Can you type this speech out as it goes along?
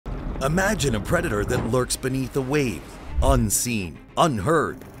Imagine a predator that lurks beneath the waves, unseen,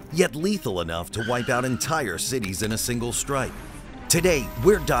 unheard, yet lethal enough to wipe out entire cities in a single strike. Today,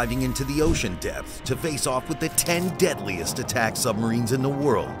 we're diving into the ocean depths to face off with the 10 deadliest attack submarines in the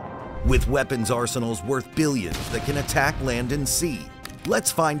world. With weapons arsenals worth billions that can attack land and sea,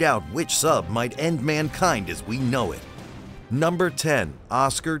 let's find out which sub might end mankind as we know it. Number 10.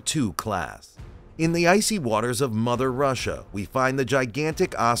 Oscar II class. In the icy waters of Mother Russia, we find the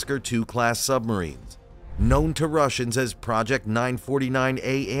gigantic Oscar II class submarines. Known to Russians as Project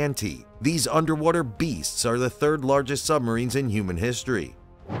 949A Anti, these underwater beasts are the third largest submarines in human history.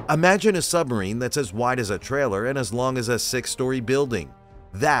 Imagine a submarine that's as wide as a trailer and as long as a 6-story building.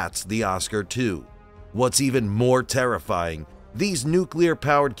 That's the Oscar II. What's even more terrifying, these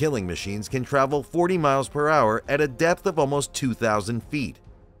nuclear-powered killing machines can travel 40 miles per hour at a depth of almost 2,000 feet.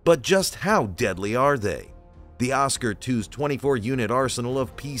 But just how deadly are they? The Oscar II's 24-unit arsenal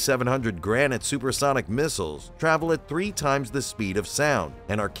of P-700 Granite supersonic missiles travel at 3 times the speed of sound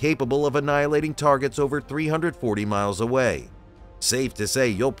and are capable of annihilating targets over 340 miles away. Safe to say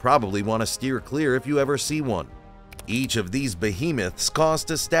you'll probably want to steer clear if you ever see one. Each of these behemoths cost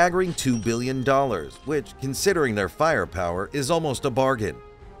a staggering $2 billion, which, considering their firepower, is almost a bargain.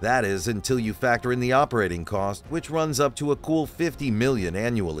 That is, until you factor in the operating cost, which runs up to a cool $50 million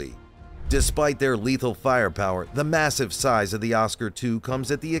annually. Despite their lethal firepower, the massive size of the Oscar II comes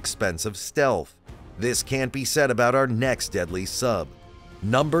at the expense of stealth. This can't be said about our next deadly sub.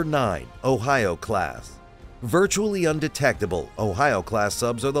 Number 9. Ohio class. Virtually undetectable, Ohio class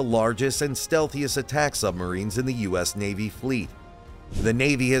subs are the largest and stealthiest attack submarines in the U.S. Navy fleet. The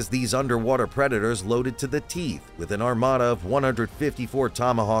Navy has these underwater predators loaded to the teeth with an armada of 154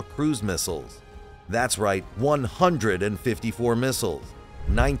 Tomahawk cruise missiles. That's right, 154 missiles,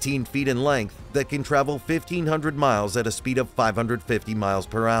 19 feet in length, that can travel 1,500 miles at a speed of 550 miles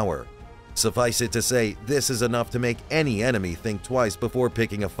per hour. Suffice it to say, this is enough to make any enemy think twice before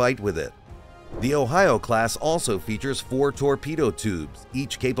picking a fight with it. The Ohio class also features 4 torpedo tubes,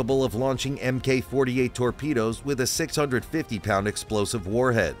 each capable of launching Mk-48 torpedoes with a 650-pound explosive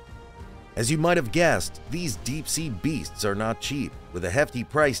warhead. As you might have guessed, these deep-sea beasts are not cheap, with a hefty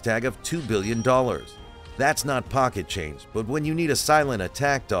price tag of $2 billion. That's not pocket change, but when you need a silent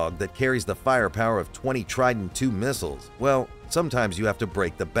attack dog that carries the firepower of 20 Trident II missiles, well, sometimes you have to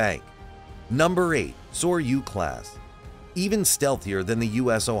break the bank. Number 8. Soryu class. Even stealthier than the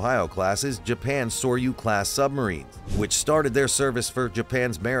U.S. Ohio class is Japan's Soryu class submarines, which started their service for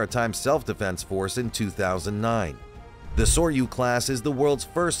Japan's Maritime Self-Defense Force in 2009. The Soryu class is the world's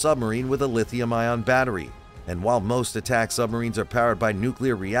first submarine with a lithium-ion battery, and while most attack submarines are powered by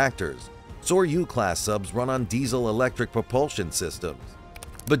nuclear reactors, Soryu class subs run on diesel-electric propulsion systems.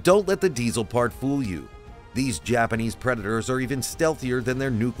 But don't let the diesel part fool you. These Japanese predators are even stealthier than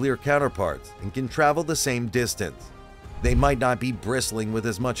their nuclear counterparts and can travel the same distance. They might not be bristling with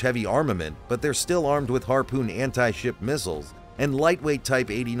as much heavy armament, but they're still armed with Harpoon anti-ship missiles and lightweight Type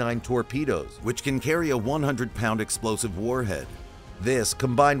 89 torpedoes, which can carry a 100-pound explosive warhead. This,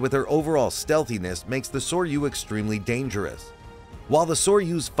 combined with their overall stealthiness, makes the Soryu extremely dangerous. While the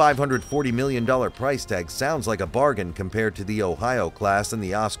Soryu's $540 million price tag sounds like a bargain compared to the Ohio class and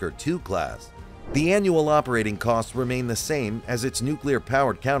the Oscar II class, the annual operating costs remain the same as its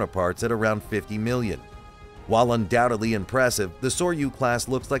nuclear-powered counterparts at around $50 million. While undoubtedly impressive, the Soryu class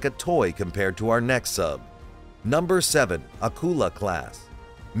looks like a toy compared to our next sub. Number 7. Akula class.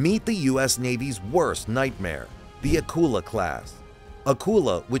 Meet the U.S. Navy's worst nightmare, the Akula class.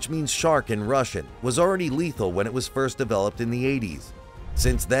 Akula, which means shark in Russian, was already lethal when it was first developed in the 80s.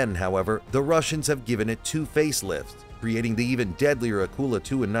 Since then, however, the Russians have given it 2 facelifts, creating the even deadlier Akula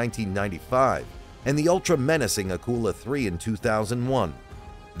II in 1995 and the ultra-menacing Akula III in 2001.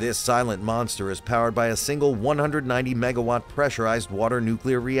 This silent monster is powered by a single 190-megawatt pressurized water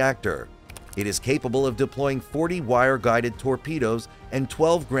nuclear reactor. It is capable of deploying 40 wire-guided torpedoes and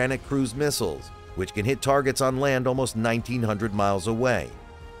 12 Granite cruise missiles, which can hit targets on land almost 1,900 miles away.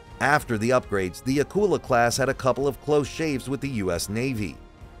 After the upgrades, the Akula class had a couple of close shaves with the U.S. Navy.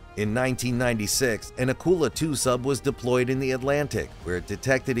 In 1996, an Akula II sub was deployed in the Atlantic, where it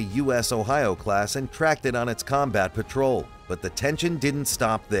detected a U.S. Ohio class and tracked it on its combat patrol. But the tension didn't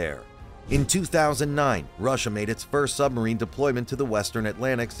stop there. In 2009, Russia made its first submarine deployment to the Western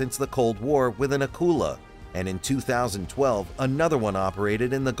Atlantic since the Cold War with an Akula, and in 2012, another one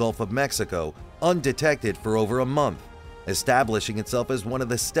operated in the Gulf of Mexico, undetected for over a month, establishing itself as one of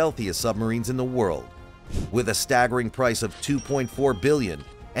the stealthiest submarines in the world. With a staggering price of $2.4 billion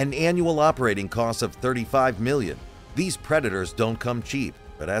and annual operating costs of $35 million, these predators don't come cheap,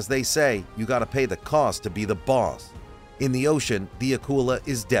 but as they say, you gotta pay the cost to be the boss. In the ocean, the Aquila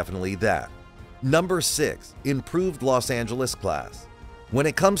is definitely that. Number 6. Improved Los Angeles class. When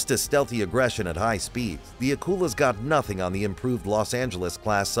it comes to stealthy aggression at high speeds, the Aquila's got nothing on the improved Los Angeles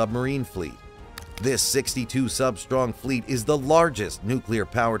class submarine fleet. This 62 sub-strong fleet is the largest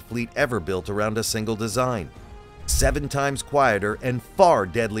nuclear-powered fleet ever built around a single design. 7 times quieter and far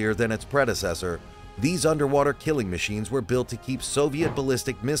deadlier than its predecessor, these underwater killing machines were built to keep Soviet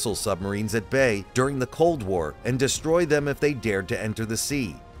ballistic missile submarines at bay during the Cold War and destroy them if they dared to enter the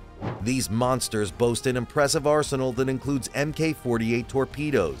sea. These monsters boast an impressive arsenal that includes Mk-48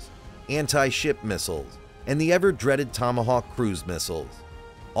 torpedoes, anti-ship missiles, and the ever-dreaded Tomahawk cruise missiles.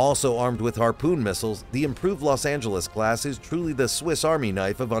 Also armed with Harpoon missiles, the improved Los Angeles class is truly the Swiss Army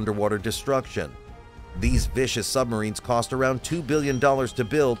knife of underwater destruction. These vicious submarines cost around $2 billion to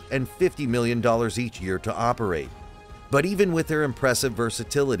build and $50 million each year to operate. But even with their impressive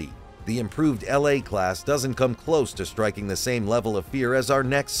versatility, the improved LA class doesn't come close to striking the same level of fear as our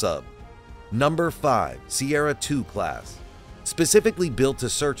next sub. Number 5. Sierra II class. Specifically built to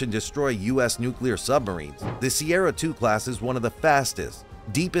search and destroy U.S. nuclear submarines, the Sierra II class is one of the fastest,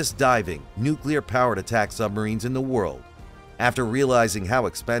 deepest diving, nuclear-powered attack submarines in the world. After realizing how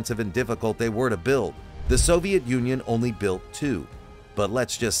expensive and difficult they were to build, the Soviet Union only built 2. But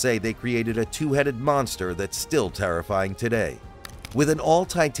let's just say they created a two-headed monster that's still terrifying today. With an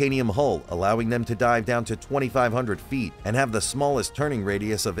all-titanium hull allowing them to dive down to 2,500 feet and have the smallest turning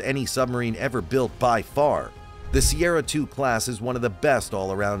radius of any submarine ever built by far, the Sierra II class is one of the best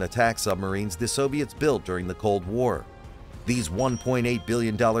all-around attack submarines the Soviets built during the Cold War. These $1.8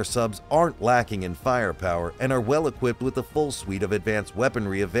 billion subs aren't lacking in firepower and are well equipped with the full suite of advanced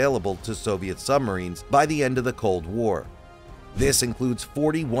weaponry available to Soviet submarines by the end of the Cold War. This includes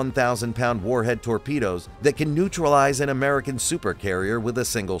 40 1,000-pound warhead torpedoes that can neutralize an American supercarrier with a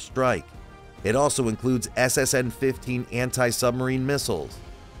single strike. It also includes SSN-15 anti-submarine missiles.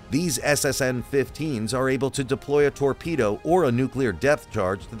 These SSN-15s are able to deploy a torpedo or a nuclear depth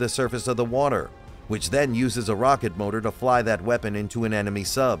charge to the surface of the water, which then uses a rocket motor to fly that weapon into an enemy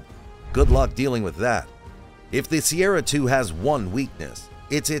sub. Good luck dealing with that. If the Sierra II has one weakness,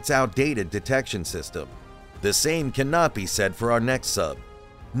 it's its outdated detection system. The same cannot be said for our next sub.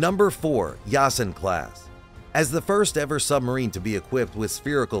 Number 4. Yasen class. As the first ever submarine to be equipped with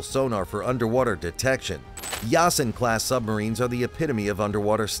spherical sonar for underwater detection, Yasen class submarines are the epitome of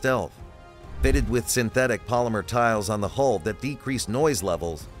underwater stealth. Fitted with synthetic polymer tiles on the hull that decrease noise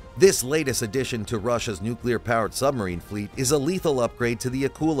levels, this latest addition to Russia's nuclear-powered submarine fleet is a lethal upgrade to the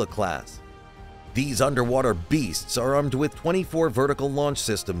Aquila class. These underwater beasts are armed with 24 vertical launch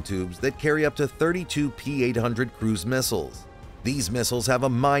system tubes that carry up to 32 P-800 cruise missiles. These missiles have a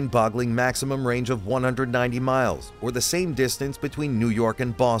mind-boggling maximum range of 190 miles, or the same distance between New York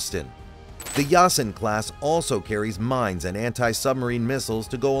and Boston. The Yasen class also carries mines and anti-submarine missiles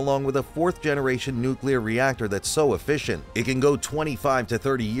to go along with a 4th-generation nuclear reactor that's so efficient it can go 25 to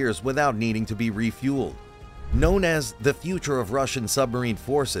 30 years without needing to be refueled. Known as the future of Russian submarine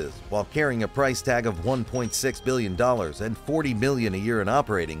forces, while carrying a price tag of $1.6 billion and $40 million a year in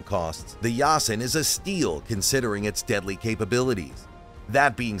operating costs, the Yasen is a steal considering its deadly capabilities.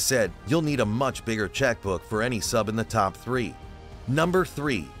 That being said, you'll need a much bigger checkbook for any sub in the top 3. Number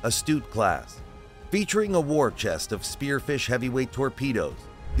 3. Astute class. Featuring a war chest of Spearfish heavyweight torpedoes,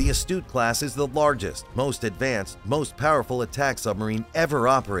 the Astute class is the largest, most advanced, most powerful attack submarine ever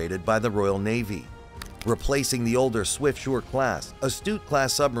operated by the Royal Navy. Replacing the older Swiftsure class, Astute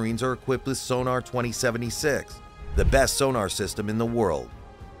class submarines are equipped with Sonar 2076, the best sonar system in the world.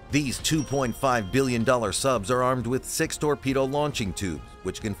 These $2.5 billion subs are armed with 6 torpedo launching tubes,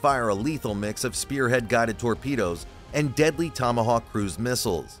 which can fire a lethal mix of spearhead-guided torpedoes and deadly Tomahawk cruise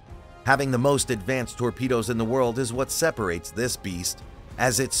missiles. Having the most advanced torpedoes in the world is what separates this beast,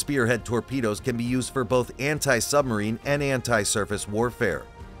 as its spearhead torpedoes can be used for both anti-submarine and anti-surface warfare.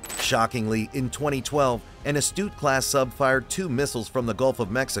 Shockingly, in 2012, an Astute-class sub fired 2 missiles from the Gulf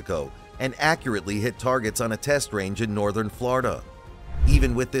of Mexico and accurately hit targets on a test range in northern Florida.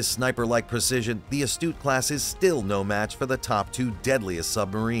 Even with this sniper-like precision, the Astute class is still no match for the top 2 deadliest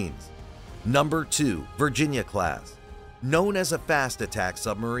submarines. Number 2. Virginia class. Known as a fast attack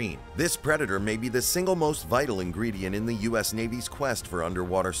submarine, this predator may be the single most vital ingredient in the U.S. Navy's quest for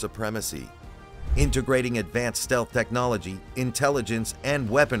underwater supremacy. Integrating advanced stealth technology, intelligence, and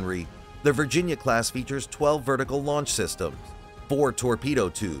weaponry, the Virginia class features 12 vertical launch systems, 4 torpedo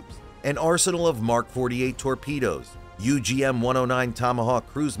tubes, an arsenal of Mark 48 torpedoes, UGM-109 Tomahawk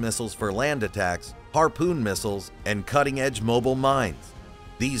cruise missiles for land attacks, Harpoon missiles, and cutting-edge mobile mines.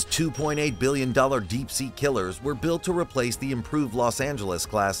 These $2.8 billion deep-sea killers were built to replace the improved Los Angeles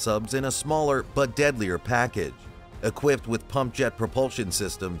class subs in a smaller but deadlier package. Equipped with pump jet propulsion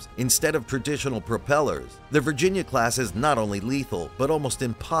systems instead of traditional propellers, the Virginia class is not only lethal, but almost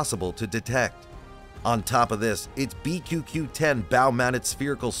impossible to detect. On top of this, its BQQ-10 bow-mounted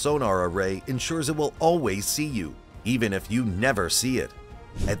spherical sonar array ensures it will always see you, even if you never see it.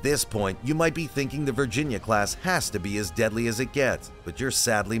 At this point, you might be thinking the Virginia class has to be as deadly as it gets, but you're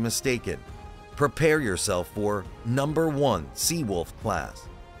sadly mistaken. Prepare yourself for number 1 Seawolf class.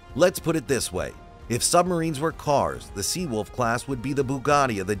 Let's put it this way. If submarines were cars, the Seawolf class would be the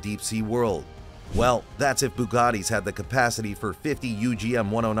Bugatti of the deep sea world. Well, that's if Bugattis had the capacity for 50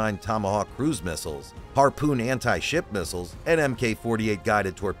 UGM-109 Tomahawk cruise missiles, Harpoon anti-ship missiles, and Mk-48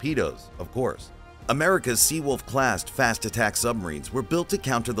 guided torpedoes, of course. America's Seawolf-classed fast-attack submarines were built to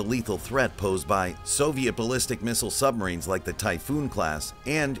counter the lethal threat posed by Soviet ballistic missile submarines like the Typhoon class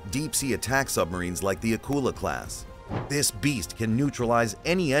and deep-sea attack submarines like the Akula class. This beast can neutralize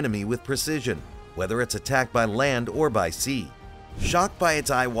any enemy with precision, whether it's attacked by land or by sea. Shocked by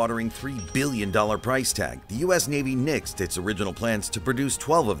its eye-watering $3 billion price tag, the US Navy nixed its original plans to produce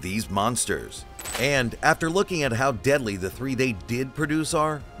 12 of these monsters. And after looking at how deadly the 3 they did produce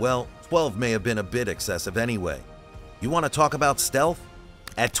are, well, 12 may have been a bit excessive anyway. You want to talk about stealth?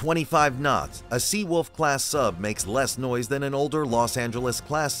 At 25 knots, a Seawolf-class sub makes less noise than an older Los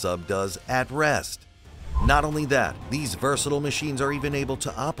Angeles-class sub does at rest. Not only that, these versatile machines are even able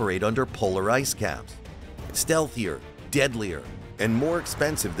to operate under polar ice caps. Stealthier, deadlier, and more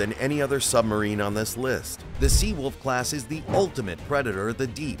expensive than any other submarine on this list, the Seawolf class is the ultimate predator of the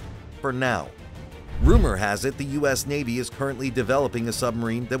deep, for now. Rumor has it the US Navy is currently developing a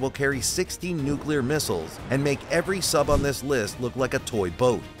submarine that will carry 16 nuclear missiles and make every sub on this list look like a toy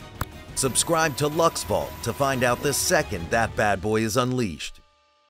boat. Subscribe to Lux Vault to find out the second that bad boy is unleashed.